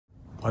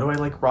Why do I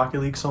like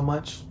Rocket League so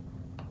much?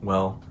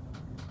 Well,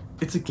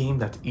 it's a game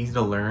that's easy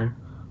to learn,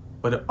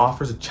 but it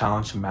offers a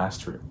challenge to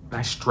master it, and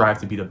I strive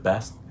to be the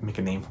best and make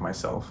a name for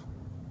myself.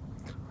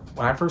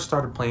 When I first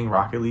started playing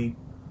Rocket League,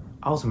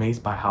 I was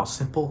amazed by how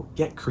simple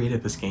yet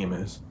creative this game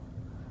is.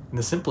 In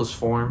the simplest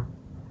form,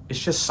 it's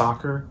just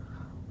soccer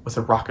with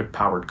a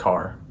rocket-powered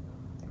car.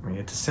 I mean,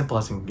 it's as simple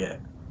as it can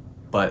get.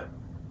 But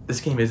this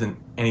game isn't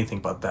anything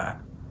but that.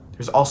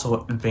 There's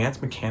also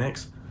advanced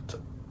mechanics,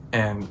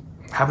 and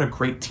having a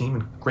great team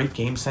and great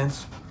game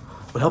sense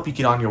will help you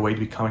get on your way to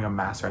becoming a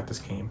master at this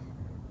game.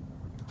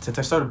 Since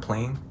I started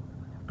playing,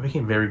 I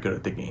became very good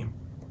at the game,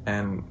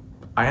 and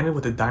I ended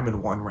with a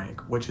Diamond 1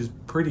 rank, which is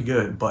pretty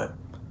good, but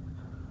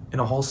in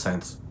a whole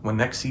sense, when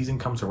next season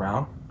comes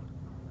around,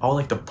 I would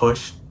like to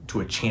push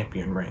to a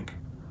champion rank,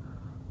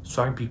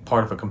 so I can be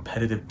part of a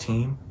competitive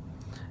team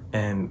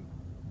and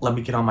let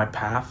me get on my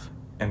path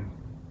and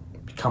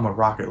become a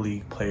Rocket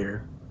League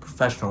player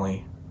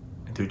professionally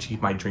and to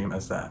achieve my dream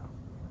as that.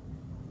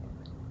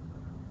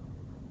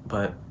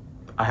 But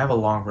I have a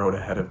long road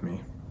ahead of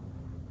me.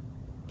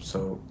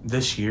 So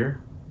this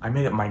year, I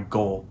made it my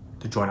goal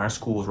to join our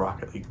school's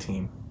Rocket League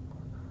team.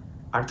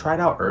 I've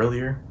tried out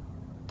earlier,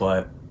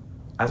 but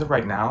as of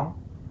right now,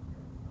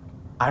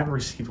 I haven't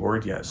received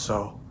word yet,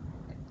 so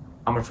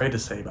I'm afraid to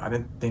say, but I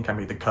didn't think I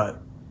made the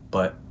cut.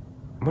 But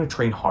I'm going to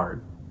train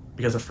hard,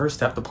 because the first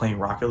step to playing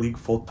Rocket League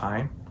full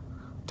time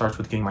starts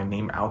with getting my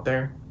name out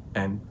there,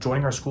 and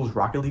joining our school's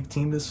Rocket League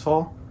team this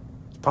fall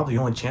is probably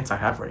the only chance I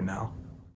have right now.